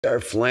Our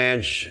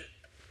flange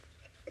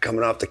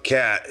coming off the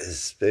Cat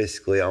is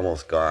basically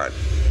almost gone.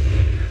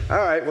 All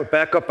right, we're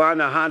back up on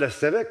the Honda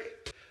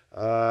Civic.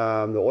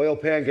 The oil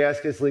pan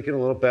gasket's leaking a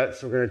little bit,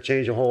 so we're gonna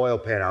change the whole oil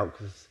pan out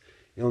because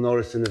you'll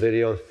notice in the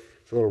video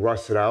it's a little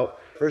rusted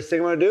out. First thing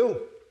I'm gonna do,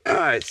 all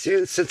right,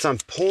 see, since I'm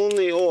pulling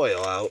the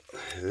oil out,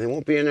 and it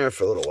won't be in there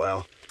for a little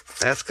while,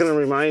 that's gonna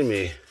remind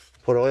me to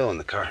put oil in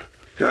the car.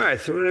 All right,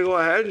 so we're gonna go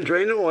ahead and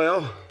drain the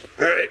oil.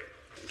 All right,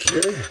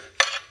 okay.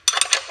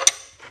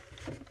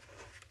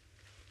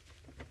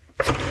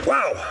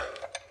 Wow.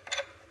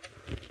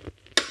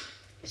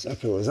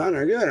 Stuff was on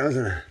there good,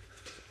 wasn't it?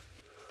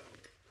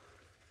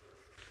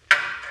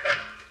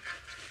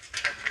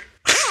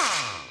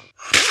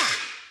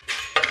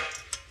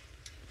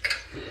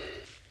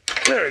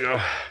 There we go.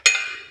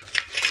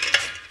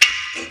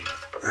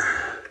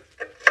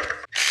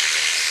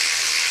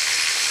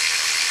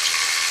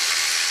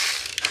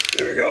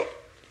 There we go.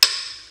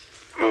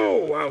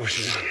 Oh, wow,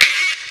 she's on.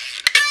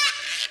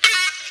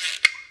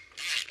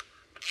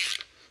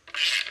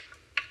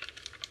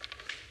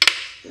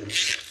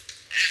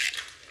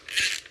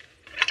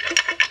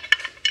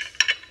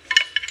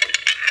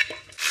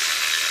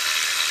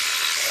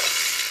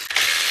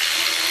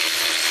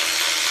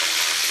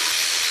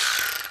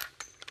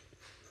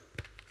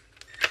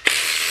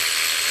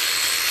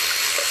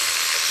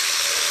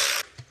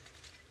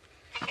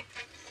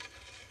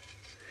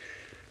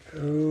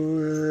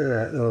 Oh,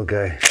 that little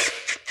guy.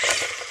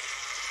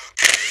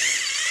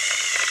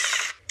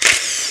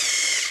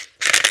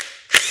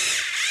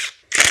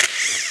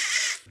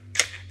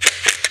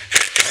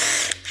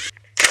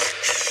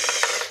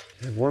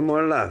 There's one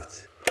more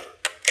left.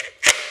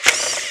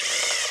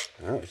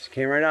 Oh, it just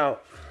came right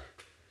out.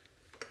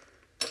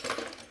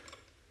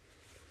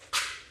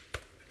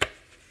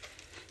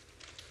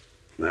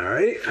 All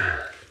right.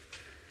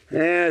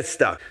 And it's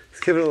stuck.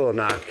 Let's give it a little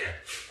knock.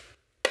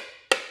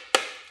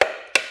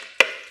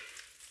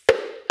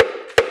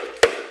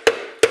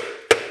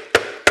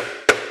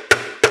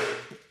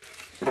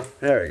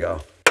 There we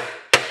go.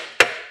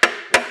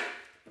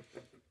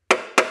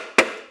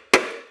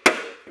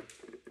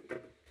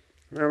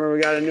 Remember, we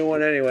got a new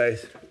one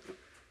anyways.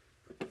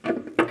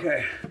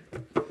 Okay.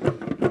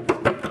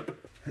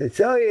 They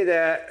tell you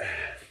that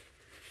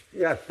you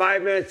got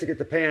 5 minutes to get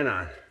the pan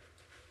on.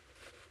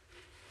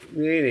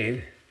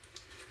 Meaning,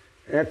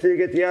 after you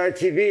get the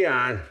RTV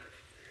on,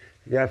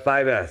 you got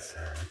 5 minutes.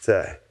 That's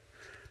it.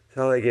 That's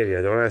all they give you.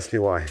 Don't ask me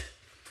why.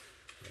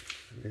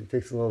 It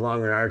takes a little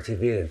longer than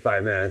RTV than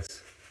 5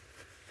 minutes.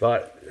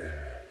 But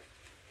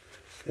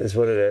it's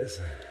what it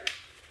is.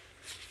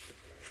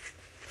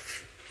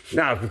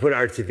 Now, if you put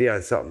RTV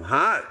on something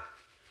hot,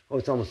 oh,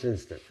 it's almost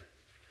instant.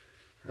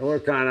 I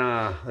work on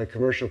like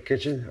commercial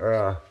kitchen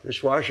or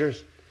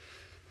dishwashers,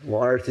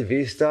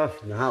 RTV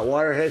stuff, and the hot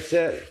water hits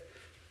it,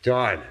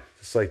 done,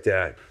 just like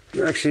that.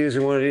 I'm actually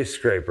using one of these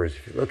scrapers.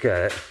 If you look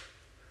at it,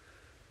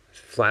 it's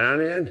flat on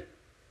the end.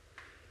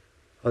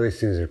 All these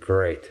things are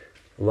great.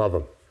 I love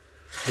them.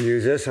 I'll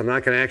use this. I'm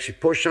not going to actually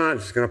push on it.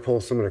 Just going to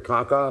pull some of the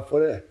caulk off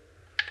with it.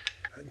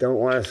 I don't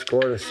want to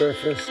score the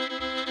surface.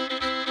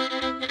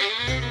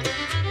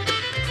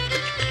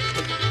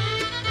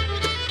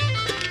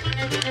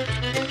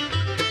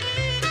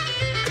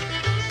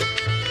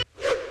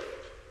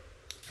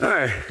 All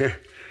right,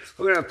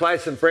 we're going to apply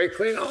some brake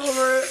clean all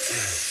over it.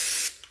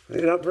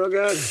 Clean it up real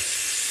good.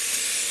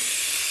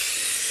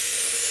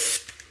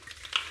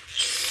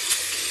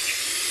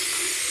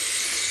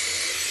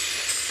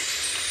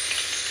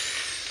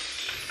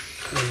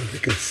 You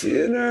can see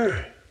in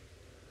there,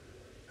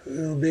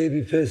 little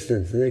baby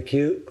pistons. Isn't that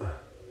cute?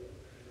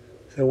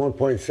 It's a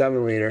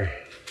 1.7 liter.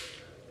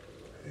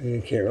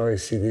 You can't really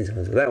see these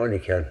ones, but that one you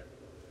can.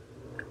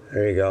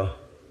 There you go.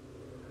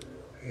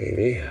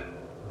 Baby.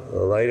 A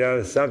little light on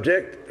the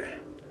subject.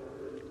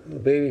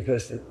 Little baby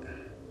piston.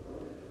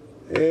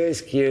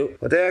 It's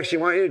cute. What they actually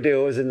want you to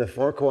do is in the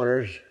 4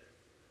 corners,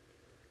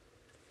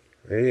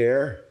 right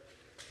here,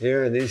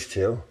 here, and these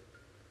two.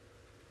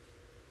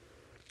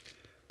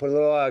 Put a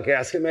little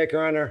gasket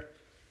maker on there.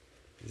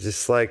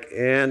 Just like,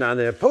 and on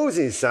the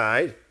opposing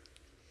side,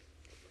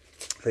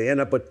 they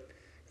end up with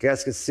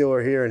gasket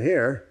sealer here and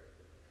here.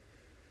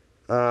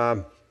 They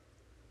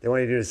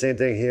want you to do the same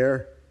thing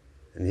here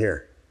and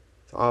here.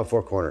 So all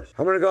 4 corners.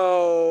 I'm gonna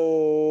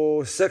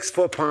go 6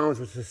 foot-pounds,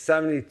 which is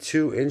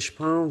 72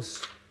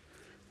 inch-pounds.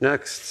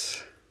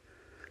 Next,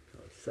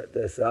 I'll set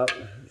this up.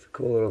 It's a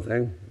cool little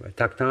thing, my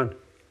Tecton.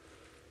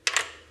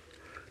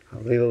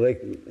 I'll leave a link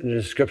in the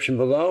description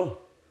below.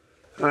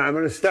 All right, I'm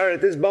gonna start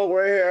at this bolt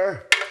right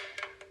here.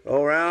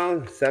 Go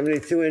around,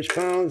 72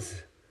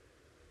 inch-pounds.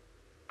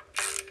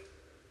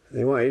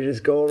 They want you to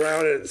just go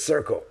around it in a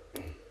circle.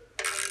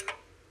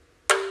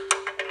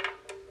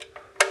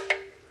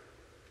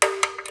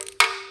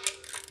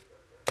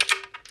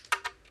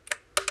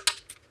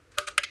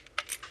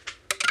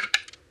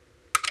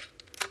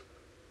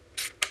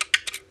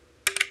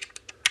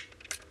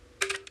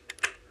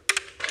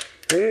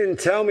 They didn't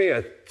tell me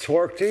a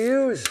torque to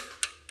use,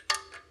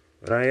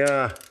 but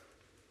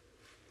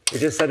they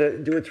just said to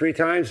do it 3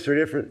 times, 3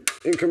 different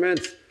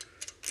increments.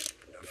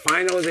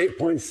 find those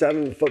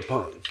 8.7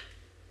 foot-pounds.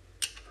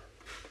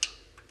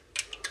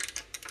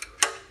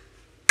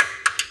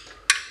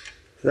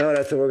 So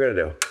that's what we're gonna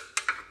do.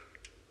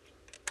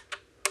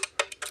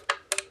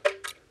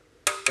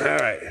 All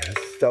right,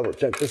 let's double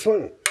check this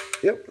one.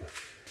 Yep.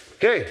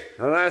 Okay,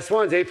 our last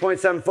one's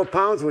 8.7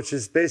 foot-pounds, which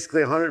is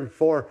basically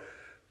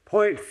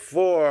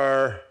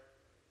 104.4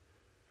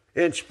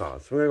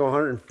 inch-pounds. So we're gonna go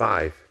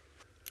 105.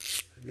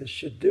 This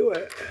should do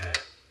it.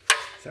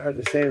 Start at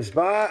the same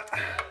spot.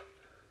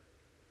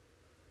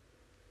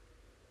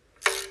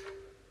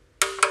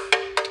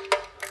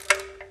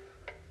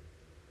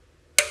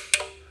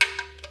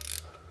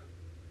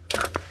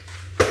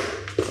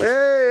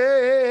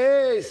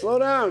 Hey, slow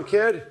down,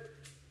 kid.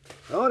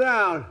 Slow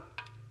down.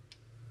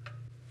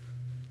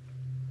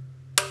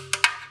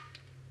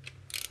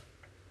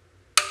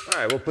 All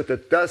right, we'll put the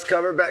dust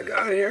cover back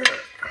on here.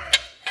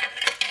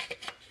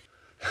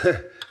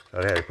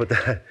 Okay, put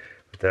that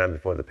on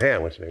before the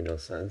pan, which made no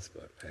sense,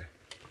 but hey.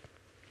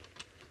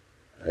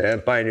 I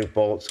didn't buy new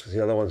bolts because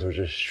the other ones were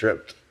just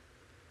stripped.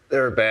 They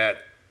were bad.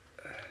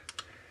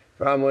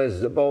 Problem was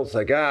the bolts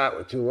I got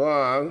were too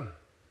long.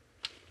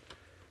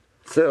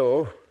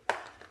 So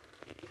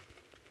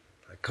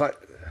I cut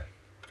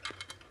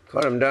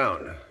them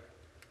down.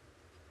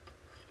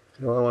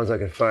 The only ones I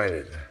could find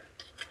it.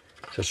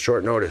 Just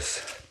short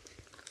notice.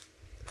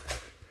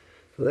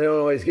 So they don't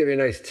always give you a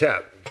nice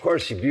tip. Of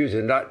course, you use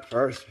a nut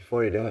first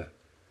before you do it,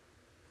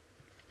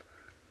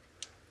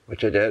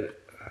 which I did.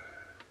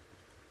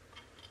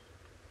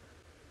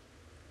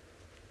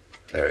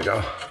 There we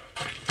go.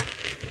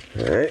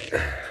 All right.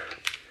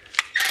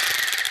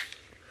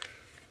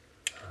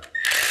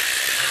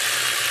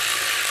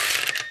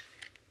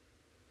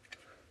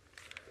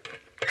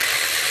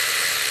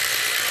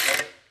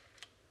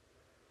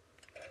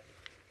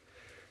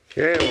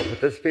 Okay, we'll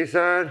put this piece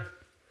on.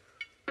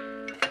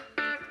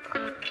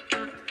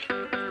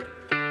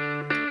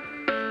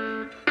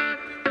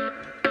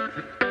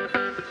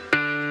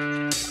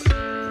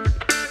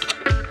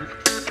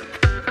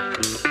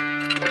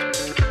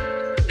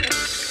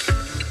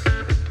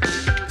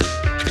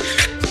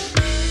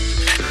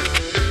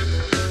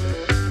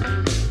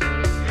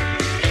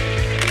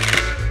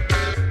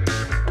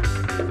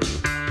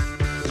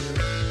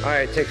 All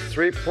right, it takes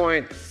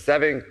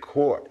 3.7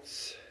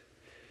 quarts.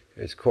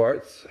 Here's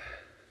quarts.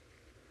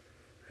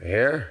 Right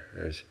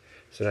here.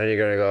 So now you're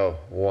gonna go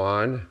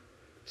 1,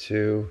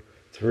 2,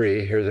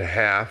 3. Here's a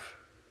half.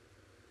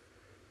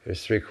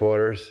 Here's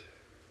 3/4.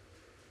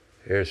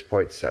 Here's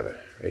 0.7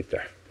 right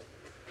there.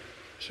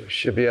 So you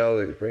should be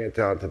able to bring it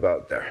down to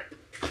about there.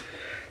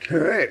 All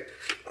right,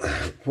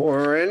 pour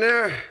her in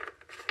there.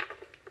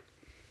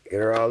 Get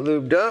her all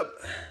lubed up.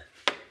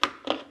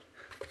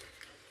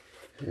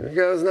 Here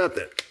goes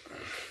nothing.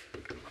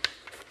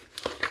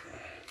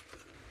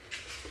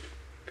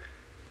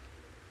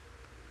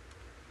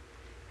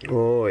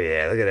 Oh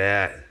yeah, look at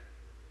that.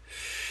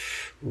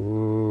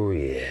 Ooh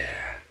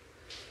yeah.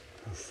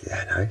 Is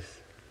that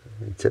nice?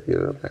 Let me tip you a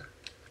little bit.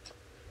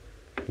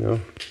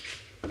 No?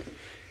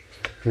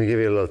 Let me give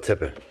you a little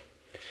tipping.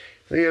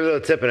 Let me give you a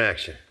little tipping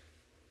action.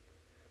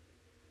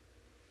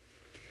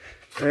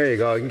 There you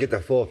go, you can get the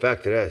full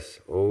effect of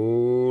this.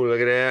 Oh, look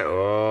at that.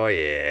 Oh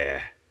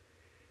yeah.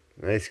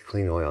 Nice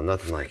clean oil,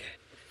 nothing like it.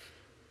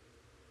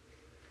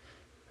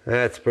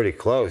 That's pretty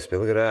close, but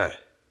look at that.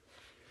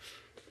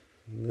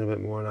 A little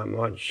bit more, not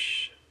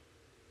much.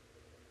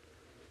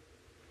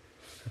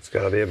 That's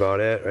gotta be about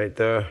it right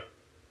there.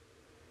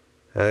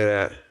 Look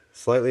at that.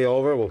 Slightly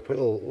over, we'll put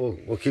a little,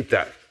 we'll keep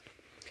that.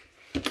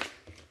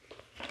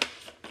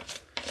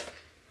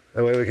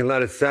 That way we can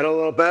let it settle a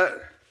little bit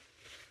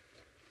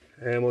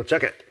and we'll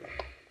check it.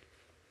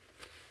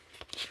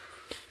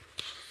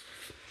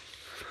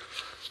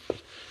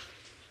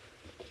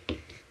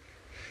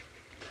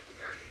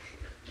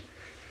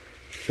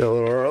 Still a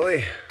little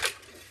early.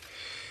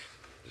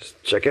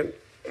 Just check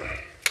it.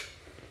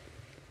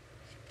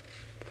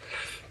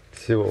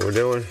 See what we're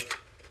doing.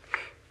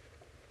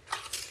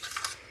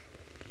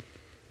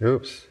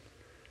 Oops.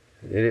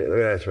 Idiot, look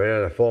at that, it's right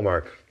on the full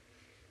mark.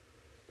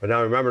 But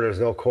now remember, there's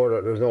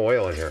no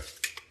oil in here.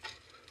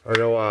 Or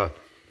no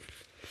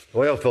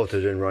oil filter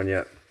didn't run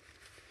yet.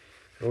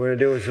 What we're gonna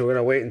do is we're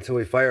gonna wait until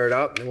we fire it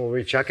up and we'll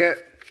recheck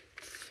it.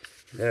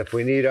 And if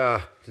we need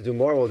to do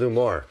more, we'll do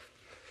more.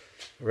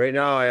 Right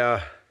now,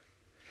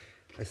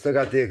 I still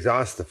got the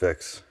exhaust to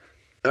fix.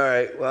 All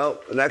right,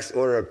 well, the next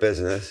order of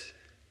business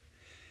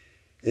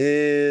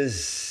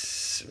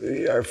is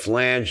our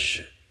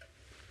flange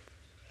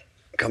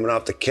coming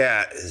off the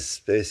cat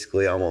is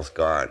basically almost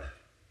gone,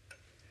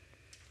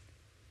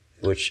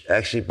 which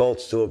actually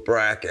bolts to a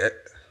bracket,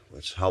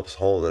 which helps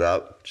hold it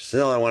up. Just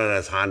the only one of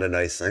those Honda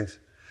nice things.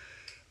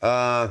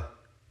 Problem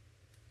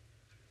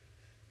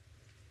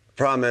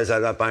is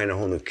I'm not buying a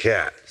whole new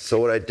cat. So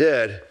what I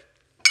did,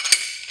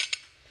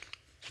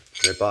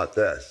 I bought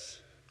this,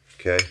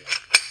 okay?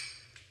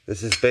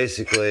 This is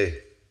basically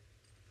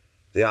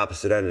the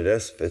opposite end of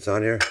this, fits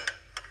on here,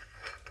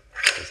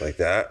 just like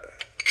that.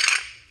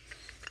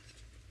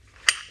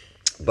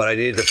 but I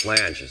need the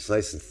flange. It's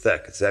nice and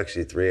thick. It's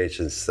actually 3/8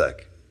 inches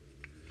thick.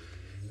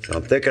 So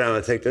I'm thinking I'm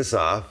gonna take this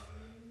off,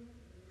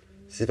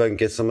 see if I can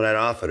get some of that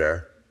off of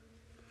there.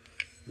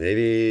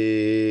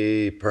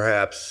 Maybe,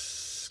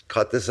 perhaps,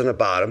 cut this in the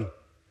bottom,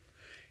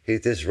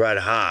 heat this red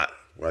hot,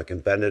 where I can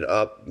bend it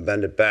up,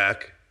 bend it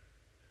back,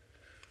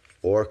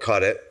 or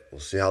cut it.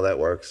 We'll see how that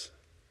works.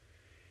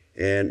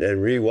 And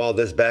re-weld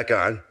this back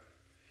on.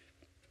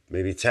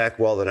 Maybe tack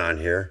weld it on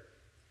here.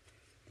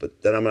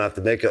 But then I'm gonna have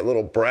to make a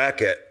little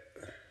bracket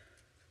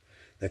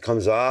that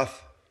comes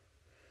off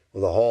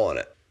with a hole in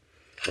it.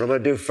 What I'm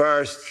gonna do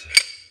first,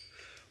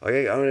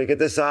 okay, I'm gonna get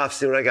this off,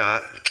 see what I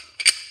got.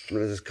 I'm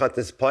gonna just cut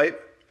this pipe.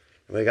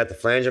 And I got the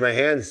flange in my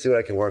hand and see what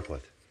I can work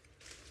with.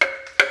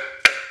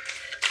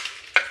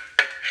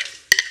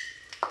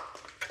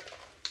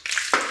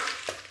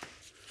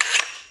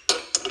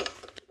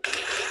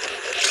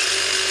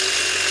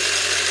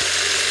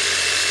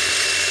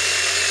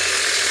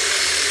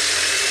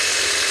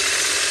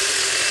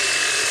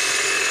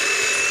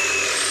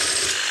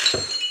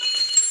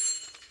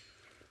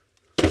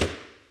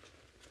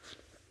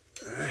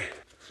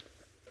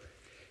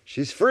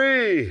 She's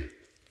free.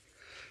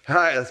 All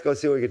right, let's go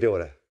see what we can do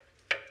with it.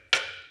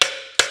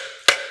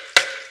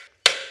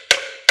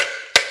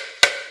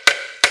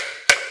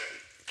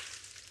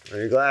 Wear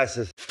your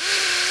glasses. I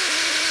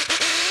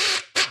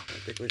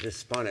think we just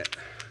spun it.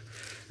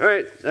 All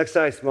right, next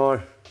size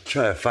smaller.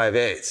 Try a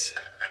 5/8.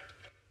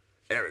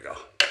 There we go.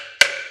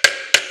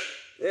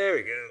 There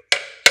we go.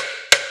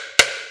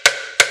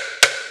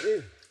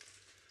 See?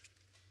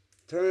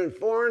 Turning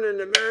foreign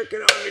into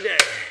American Army Day.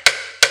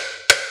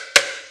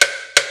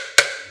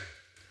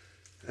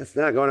 That's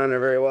not going on there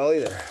very well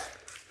either.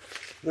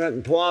 I'm gonna have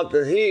to pull out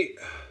the heat.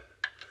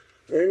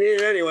 We're gonna need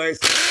it anyways.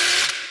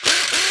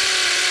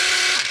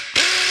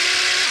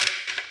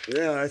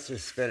 Yeah, that's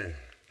just spinning.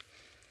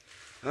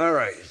 All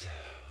right.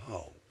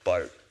 Oh,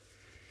 butter.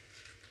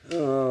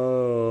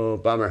 Oh,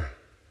 bummer.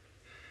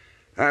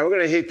 All right, we're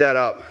gonna heat that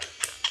up.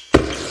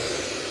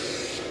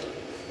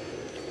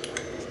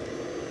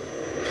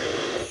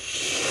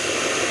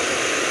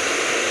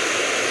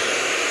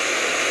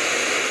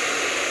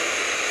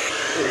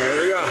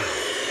 There we go.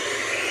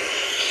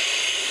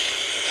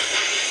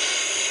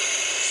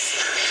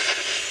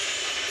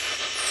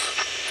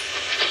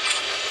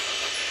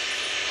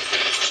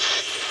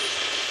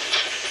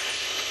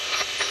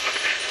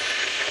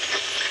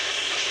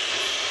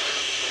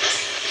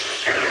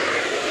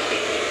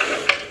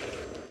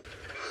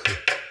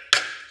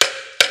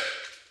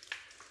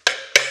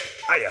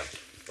 Oh yeah.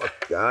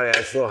 Oh yeah,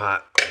 it's a little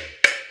hot.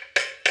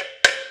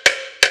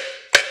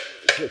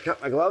 Should I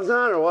cut my gloves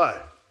on or what?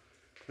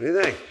 What do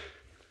you think?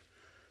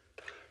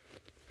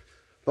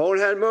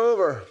 Bonehead move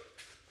or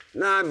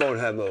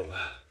non-bonehead move?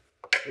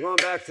 We're going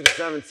back to the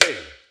 17.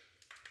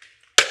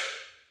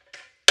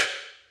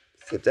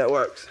 See if that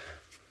works.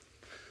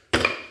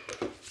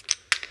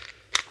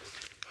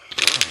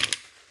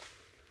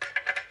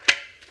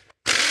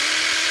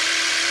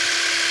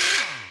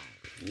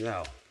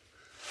 No.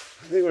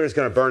 I think we're just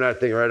gonna burn that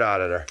thing right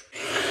out of there.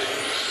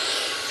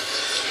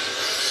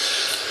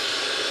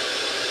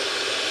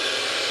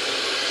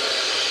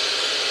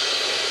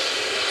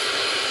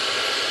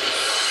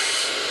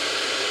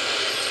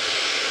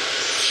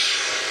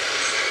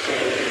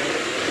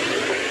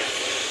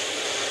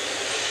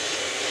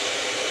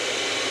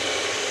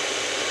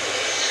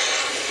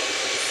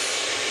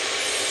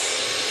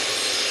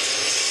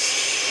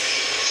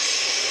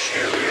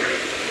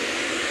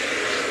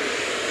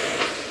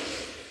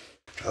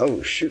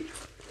 Oh, shoot.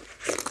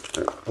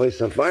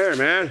 Place on fire,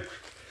 man.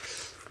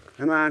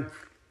 Come on.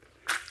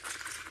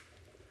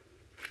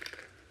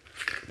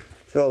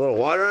 Throw a little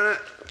water on it.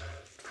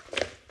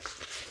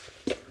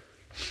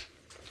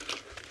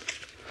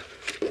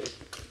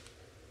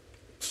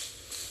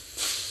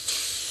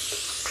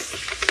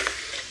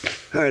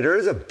 All right, there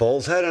is a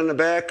bolt head on the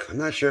back. I'm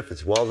not sure if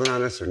it's welded on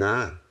this or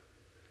not.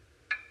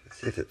 Let's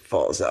see if it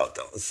falls out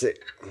though. Let's see.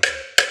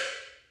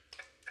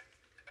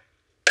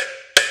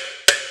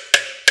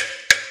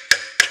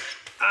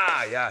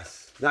 Ah,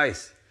 yes,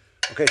 nice.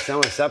 Okay, so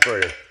I'm gonna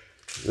separate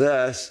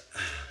this.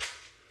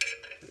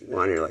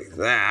 One here like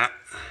that.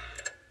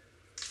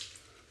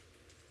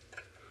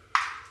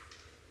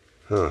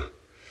 Huh,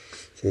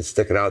 see, it's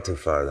sticking out too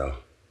far though.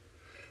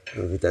 I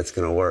don't think that's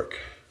gonna work.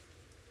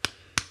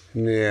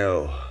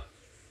 No.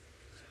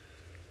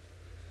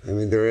 I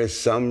mean, there is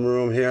some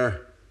room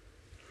here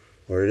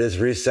where it is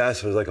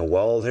recessed. There's like a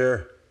weld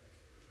here.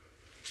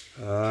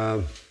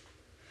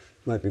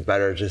 Might be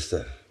better just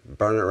to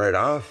burn it right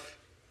off.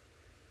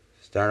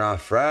 Start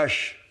off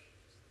fresh.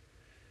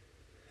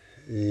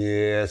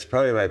 Yeah, it's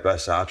probably my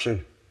best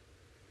option.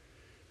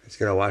 Just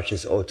gonna watch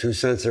this O2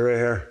 sensor right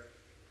here.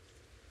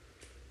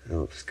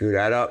 I'll screw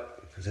that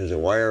up because there's a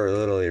wire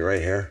literally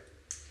right here.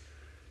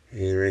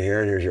 And right here,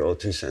 and here's your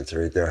O2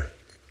 sensor right there.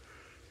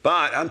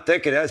 But I'm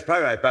thinking that's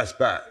probably my best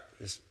bet.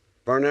 Just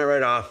burn that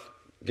right off,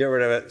 get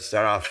rid of it,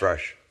 start off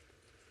fresh.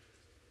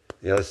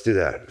 Yeah, let's do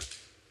that.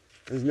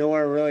 There's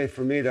nowhere really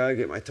for me to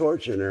get my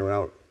torch in there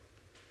without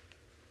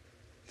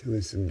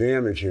Doing some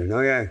damage here. Now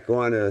I gotta go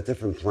on to a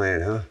different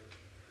plan, huh?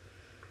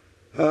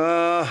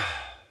 All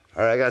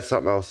right, I got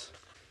something else.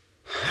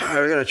 All right,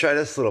 we're gonna try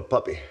this little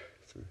puppy.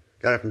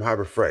 Got it from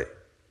Harbor Freight.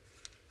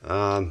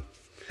 I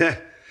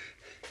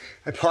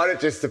bought it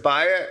just to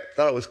buy it.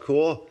 Thought it was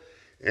cool,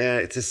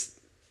 and it just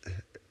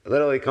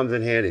literally comes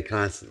in handy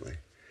constantly.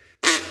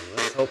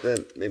 Let's hope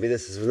that maybe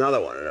this is another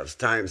one of those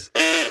times.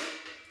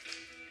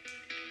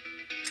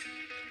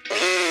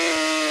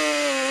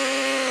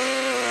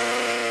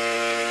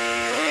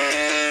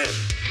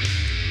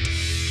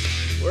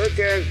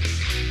 Working.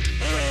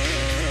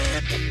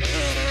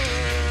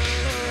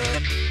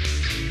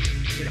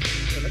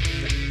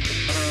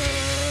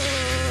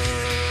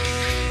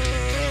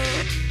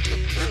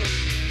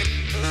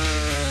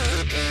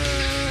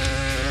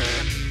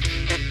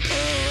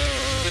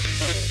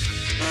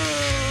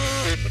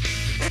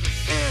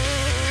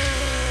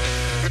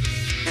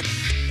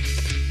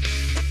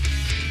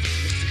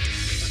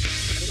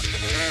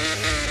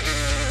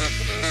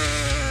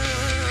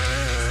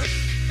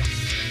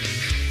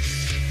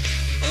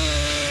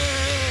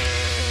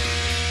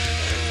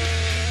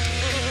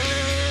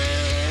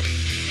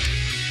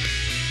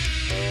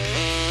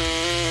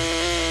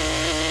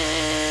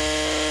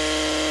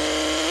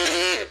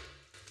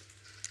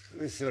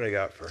 Let me see what I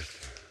got first.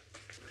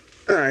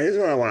 All right, here's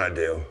what I want to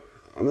do.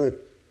 I'm going to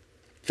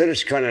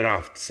finish cutting it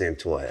off with the same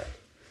tool I have.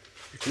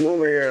 Come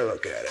over here and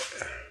look at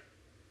it.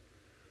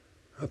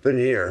 Up in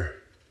here,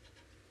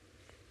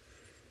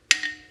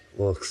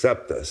 we'll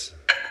accept this.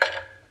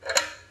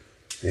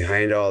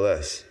 Behind all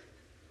this,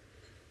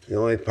 the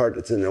only part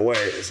that's in the way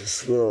is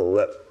this little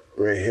lip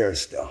right here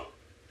still.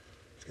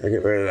 Gotta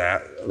get rid of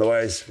that,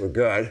 otherwise we're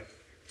good.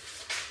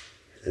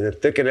 And I'm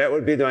thinking that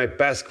would be my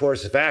best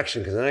course of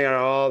action, because then I got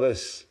all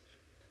this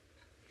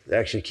to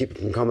actually keep it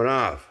from coming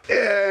off.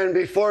 And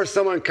before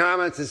someone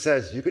comments and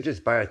says, you could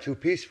just buy a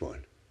two-piece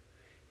one.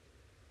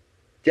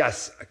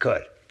 Yes, I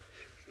could.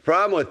 The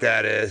problem with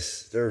that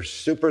is they're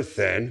super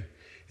thin,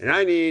 and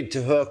I need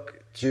to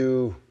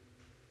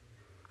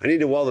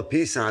weld a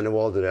piece on to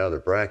weld to the other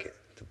bracket,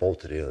 to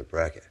bolt to the other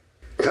bracket.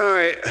 All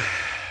right,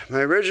 my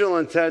original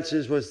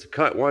intentions was to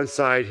cut one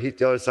side, heat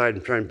the other side,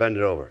 and try and bend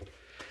it over.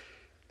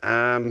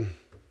 I'm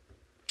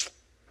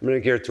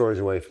gonna gear towards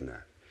away from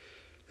that.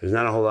 There's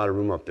not a whole lot of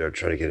room up there to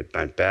try to get it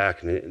bent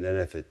back, and then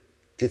if it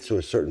gets to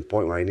a certain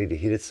point where I need to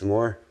heat it some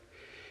more,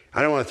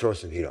 I don't want to throw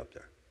some heat up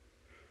there.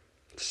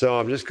 So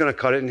I'm just going to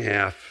cut it in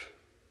half.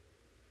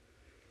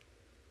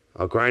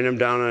 I'll grind them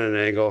down on an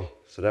angle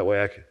so that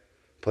way I can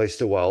place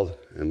the weld,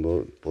 and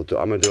I'm going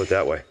to do it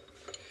that way.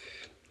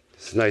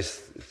 It's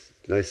nice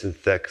and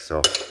thick,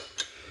 so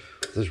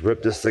just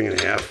rip this thing in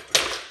half.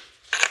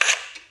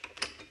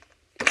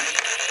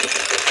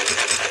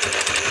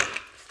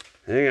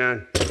 Hang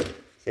on.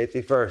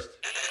 Safety first.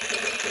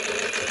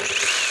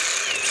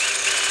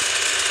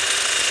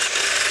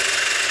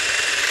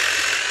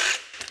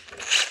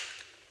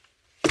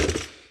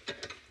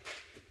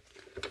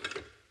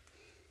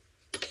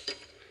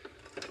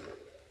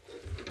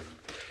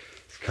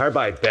 It's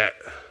Carbide bit.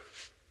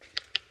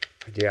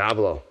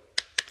 Diablo.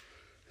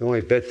 The only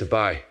bit to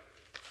buy.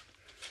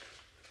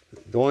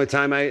 The only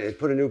time I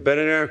put a new bit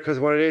in there because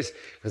of what it is,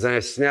 because I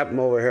snap them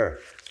over here.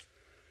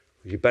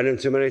 You bend them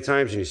too many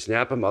times and you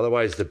snap them,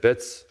 otherwise the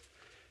bits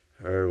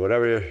or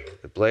whatever,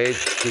 the blade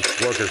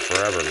keeps working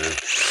forever, man.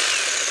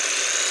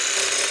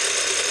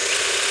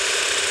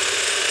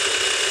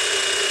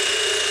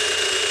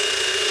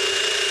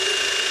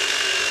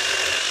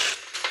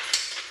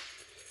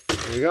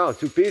 There you go,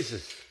 two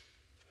pieces.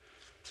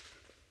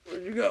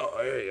 Where'd you go?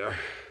 There you are.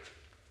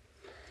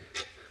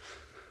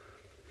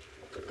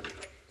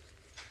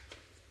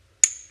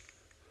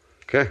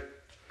 Okay,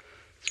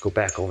 let's go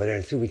back over there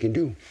and see what we can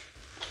do.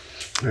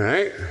 All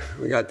right,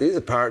 we got these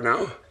apart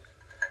now.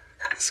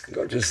 This can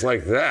go just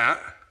like that.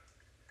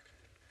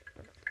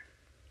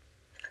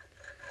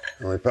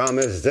 The only problem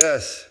is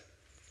this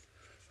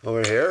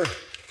over here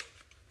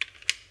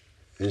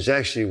is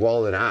actually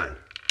welded on.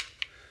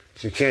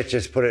 So you can't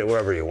just put it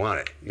wherever you want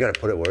it. You gotta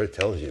put it where it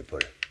tells you to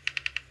put it.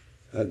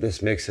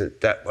 This makes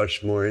it that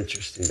much more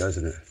interesting,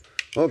 doesn't it?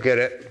 We'll get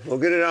it. We'll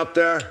get it up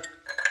there.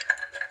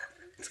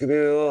 It's gonna be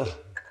a little,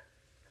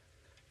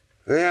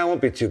 yeah, it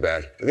won't be too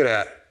bad. Look at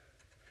that.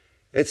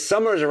 It's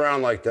summers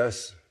around like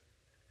this.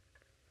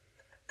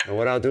 And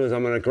what I'll do is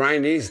I'm gonna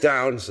grind these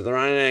down so they're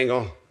on an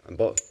angle on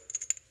both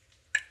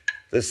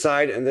this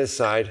side and this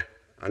side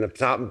on the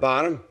top and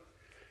bottom.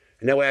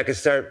 And that way I can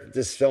start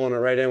just filling it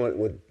right in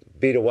with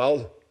bead of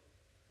weld.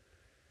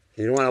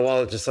 You don't wanna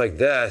weld it just like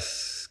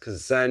this,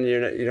 because then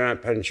you're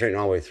not penetrating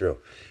all the way through.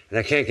 And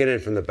I can't get in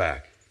from the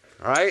back.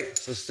 All right,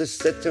 so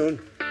just sit tuned.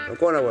 Don't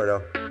go nowhere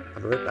though.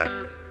 I'll be right back.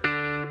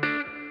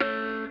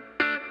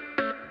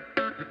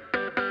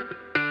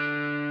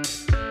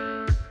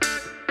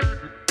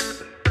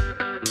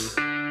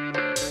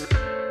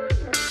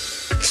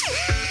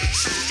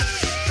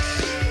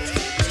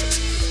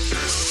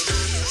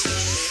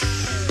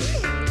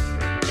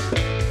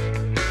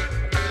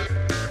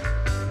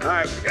 All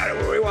right, we got it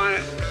where we want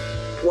it.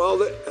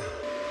 Weld it.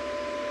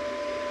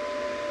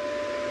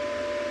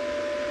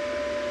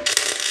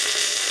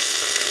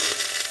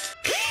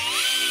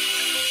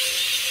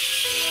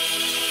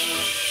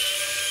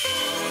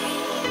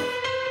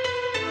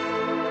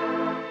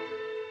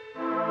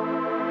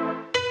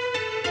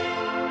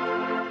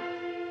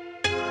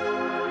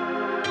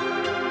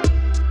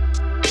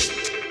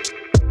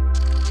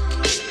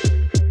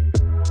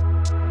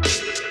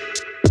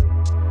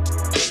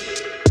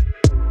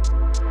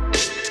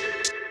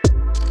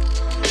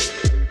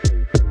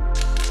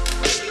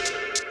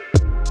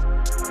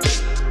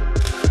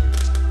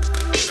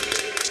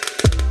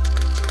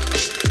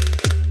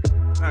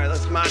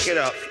 mock it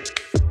up.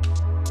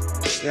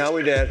 See how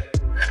we did.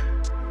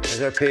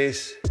 There's our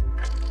piece.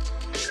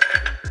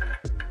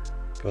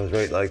 Goes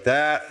right like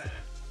that.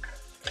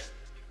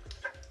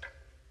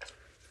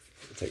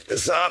 Take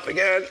this up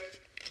again.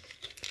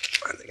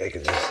 I think I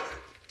can just,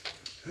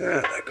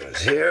 that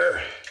goes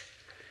here.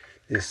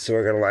 These two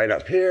are gonna line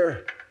up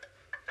here.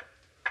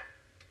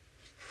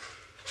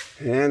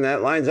 And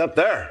that lines up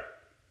there.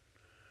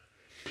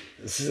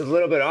 This is a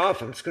little bit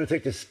off. I'm just gonna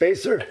take the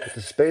spacer, put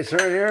the spacer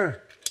in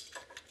here.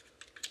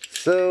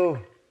 So,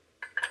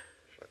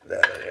 put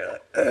that in here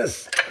like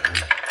this.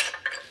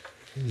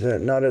 Use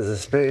that nut as a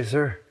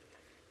spacer.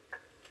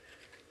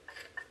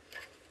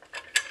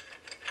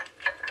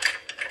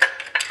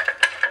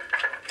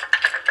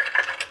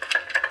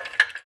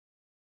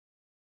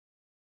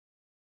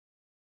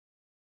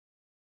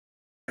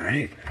 All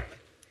right,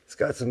 it's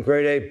got some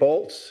grade 8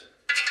 bolts,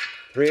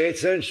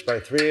 3/8 inch by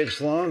 3 inch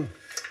long.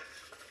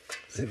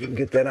 See if we can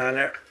get that on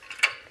there.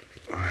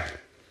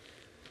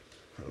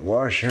 A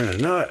washer and a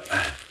nut.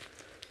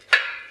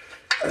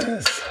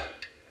 This.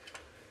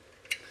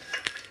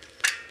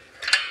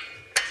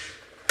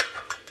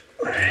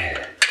 All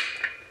right.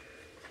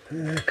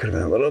 Could have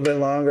been a little bit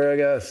longer, I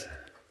guess.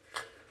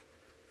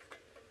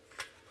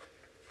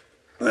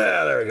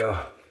 Yeah, there we go.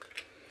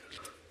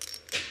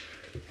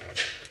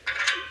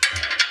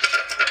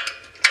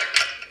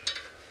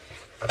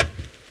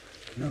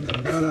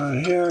 Another nut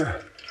on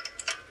here.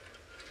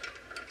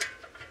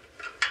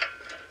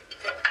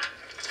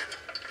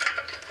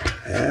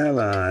 Come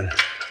on.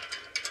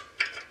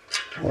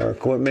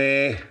 Work with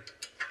me.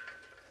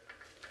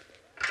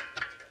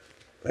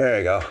 There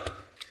you go.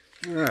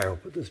 All right, we'll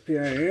put this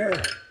behind here.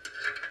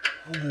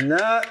 Hold the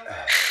nut.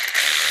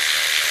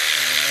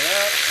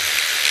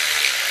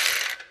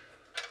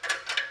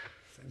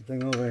 Same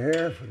thing over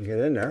here, if we can get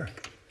in there.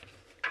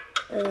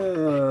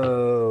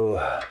 Oh,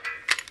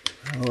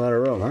 a lot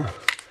of room, huh?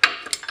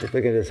 See if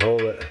we can just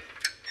hold it.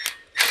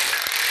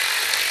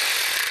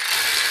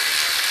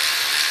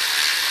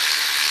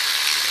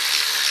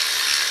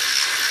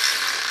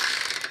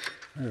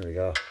 There we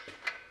go.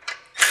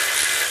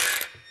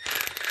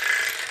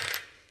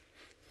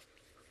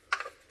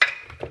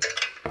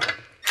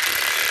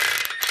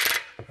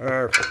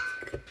 Perfect.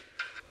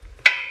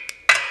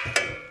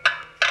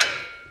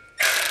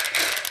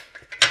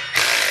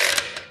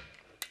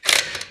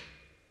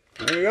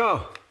 There you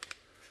go.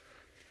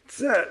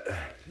 That's it.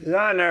 It's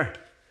on there.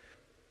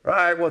 All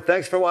right, well,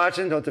 thanks for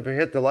watching. Don't forget to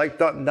hit the like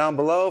button down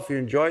below if you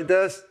enjoyed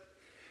this. If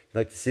you'd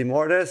like to see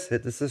more of this,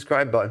 hit the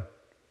subscribe button.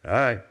 All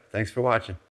right, thanks for watching.